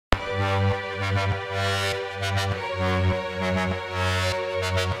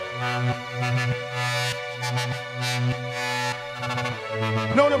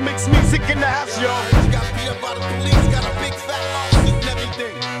NodaMixMusic in the house, y'all. Got beat up by the police, got a big fat lawsuit and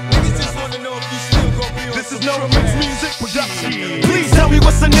everything. Niggas just wanna know if you still gon' be on. This is NodaMixMusic production. Please tell me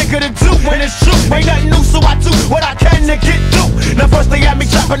what's a nigga to do when it's true. Ain't nothing new, so I do what I can to get through. Now first they had me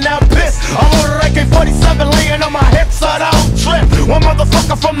trapping, now I'm pissed. I'm on an AK-47 laying on my hips so I don't trip. One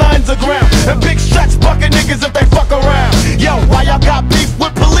motherfucker from the underground, and big stretch bucket niggas if they fuck around. Yo, why y'all got beef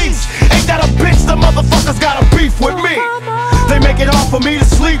with police? Ain't that a bitch? The motherfuckers got a beef with me. They make it hard for me to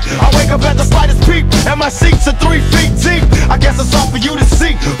sleep. I wake up at the slightest peep, and my seats are 3 feet deep. I guess it's all for you to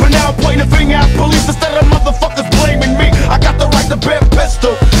see, but now I'm pointing a finger at police instead of motherfuckers blaming me. I got the right to bear a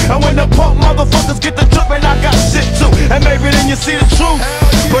pistol, and when the punk motherfuckers get the drip, and I got shit too. And maybe then you see the truth,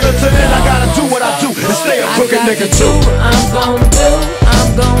 but until then I gotta do what I do and stay a crooked nigga too. I'm gon' do, I'm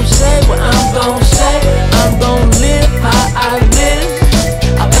gon' say what I'm gon' say. I'm gon' live how I live.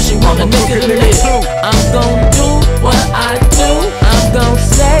 I bet she want a nigga to live. I'm gon' do what I do. I'm gon'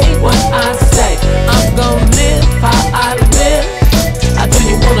 say what I say. I'm gon' live how I live. I do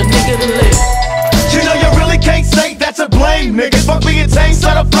you want a nigga to live. You know you really can't say that you blame niggas. Fuck being tame,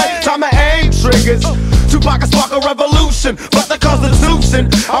 set a flame, time to aim triggers. Tupac spark a revolution, fuck the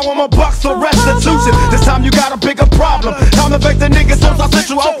Constitution. I want my bucks for restitution. This time you got a bigger problem. Time to make the niggas from South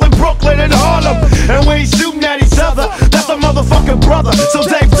Central, Oakland, Brooklyn, and Harlem. And we ain't shooting at each other, that's a motherfucking brother. So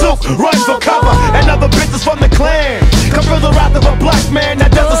Dave Duke, run for cover. And other bitches from the clan come feel the wrath of a black man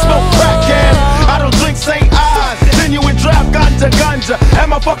that doesn't smoke crack can. I don't drink St. Ives, genuine draft ganja,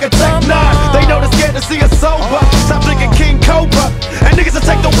 and my fucking Tech 9. They know they're scared to see us sober. Stop drinking King Cobra, and niggas will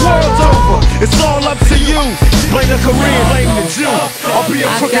take the world over. It's all up to you. Blame the Korean, blame the Jew. I'll be a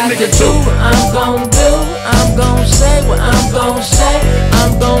crooked nigga too. I'm gon' do, I'm gon' say what I'm gon' say.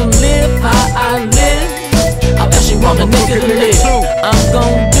 I'm gon' live how I live. I bet she want a nigga to live. I'm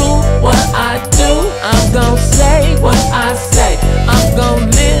gon' do what I do. I'm gon' say what I say. I'm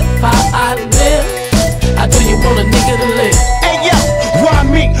gon' live how I live. I do you want a nigga to live. Hey yo, why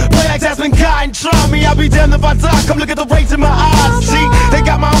me? Play like Jasmine Guy and try me. I'll be damned if I die. Come look at the rage in my eyes. See, they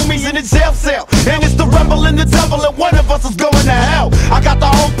got my homies in the jail cell, and it's the rebel and the devil, and one of us is going to hell. I got the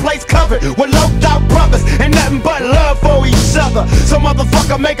whole place covered with low out brothers and nothing but love for each other. So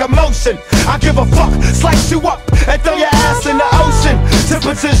motherfucker, make a motion. I give a fuck, slice you up and throw your ass in the ocean.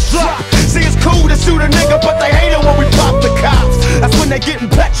 Temperatures drop. See, it's cool to shoot a nigga, but they hate it when we pop the cops. That's when they getting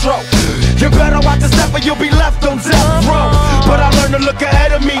petrol. You better watch your step or you'll be left on death row. But I learned to look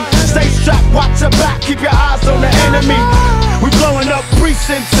ahead of me. Stay strapped, watch your back, keep your eyes on the enemy. We blowing up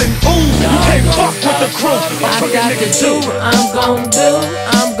precincts and ooh, you can't fuck with the crew. I got to do what I'm gon' do.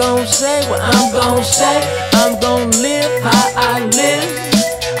 I'm gon' say what I'm gon' say. I'm gon' live how I live.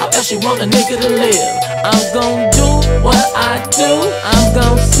 I bet she want a nigga to live. I'm gon' do what I do. I'm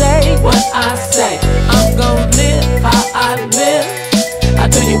gon' say what I say. I'm gon' live how I live. I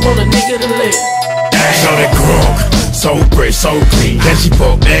do you want a nigga to live. So they crook, so fresh, so clean. Then she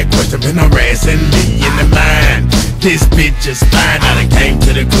put that question, been harassing me in the mind. This bitch is fine. I done came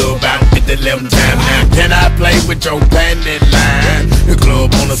to the club out at the 11th time. Now can I play with your bandit line? The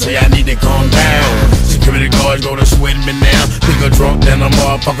club wanna say I need to calm down. Security guards go to sweat me now. Bigger drunk than a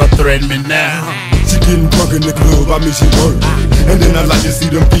motherfucker threaten me now. She getting drunk in the club, I mean she work. And then I like to see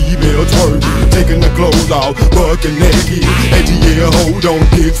them females twerk. Taking the clothes off, bucking naked. ATL, hold on,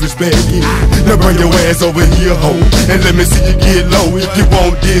 disrespect it. Now bring your ass over here, ho, and let me see you get low. If you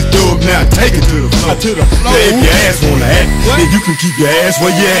want this dub, now take it to the floor. Yeah, if your ass wanna act, then you can keep your ass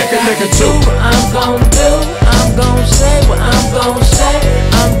where you at. Do what I'm gon' do. I'm gon' say what I'm gon' say.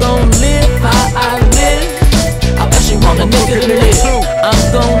 I'm gon' live how I live. I bet she want a nigga to live. I'm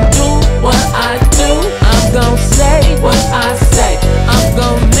gon' do what I do. I'm gon' say what I say. I'm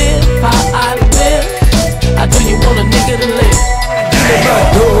gon' live how I live. I do you want a nigga to live.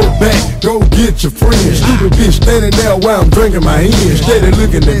 Go back, go get your friends. Stupid bitch standing there while I'm drinking my hand. Steady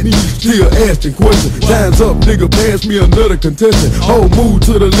looking at me, still asking questions. Time's up, nigga, pass me another contestant. Whole move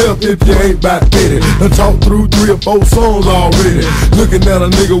to the left if you ain't bout get it. I talked through 3 or 4 songs already. Looking at a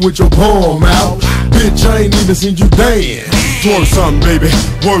nigga with your palm out. Bitch, I ain't even seen you dance. Twerk something, baby,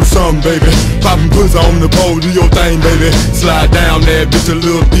 work something, baby. Poppin' pussy on the pole, do your thing, baby. Slide down there, bitch, a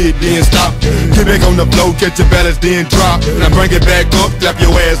little bit, then stop. Get back on the floor, catch your balance, then drop. Now bring it back up, clap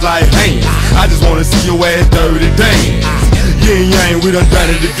your ass like hands. I just wanna see your ass dirty dance. Yin yang, we done done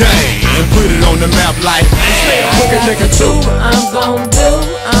it again. And put it on the map like Crooked nigga too. I'm gon' do,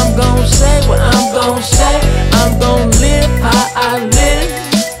 I'm gon' say what I'm gon' say. I'm gon' live how I live.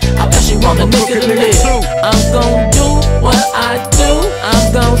 I bet she want a nigga to live. I'm gon' do what I do.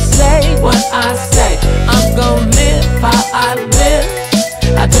 I'm gon' say what I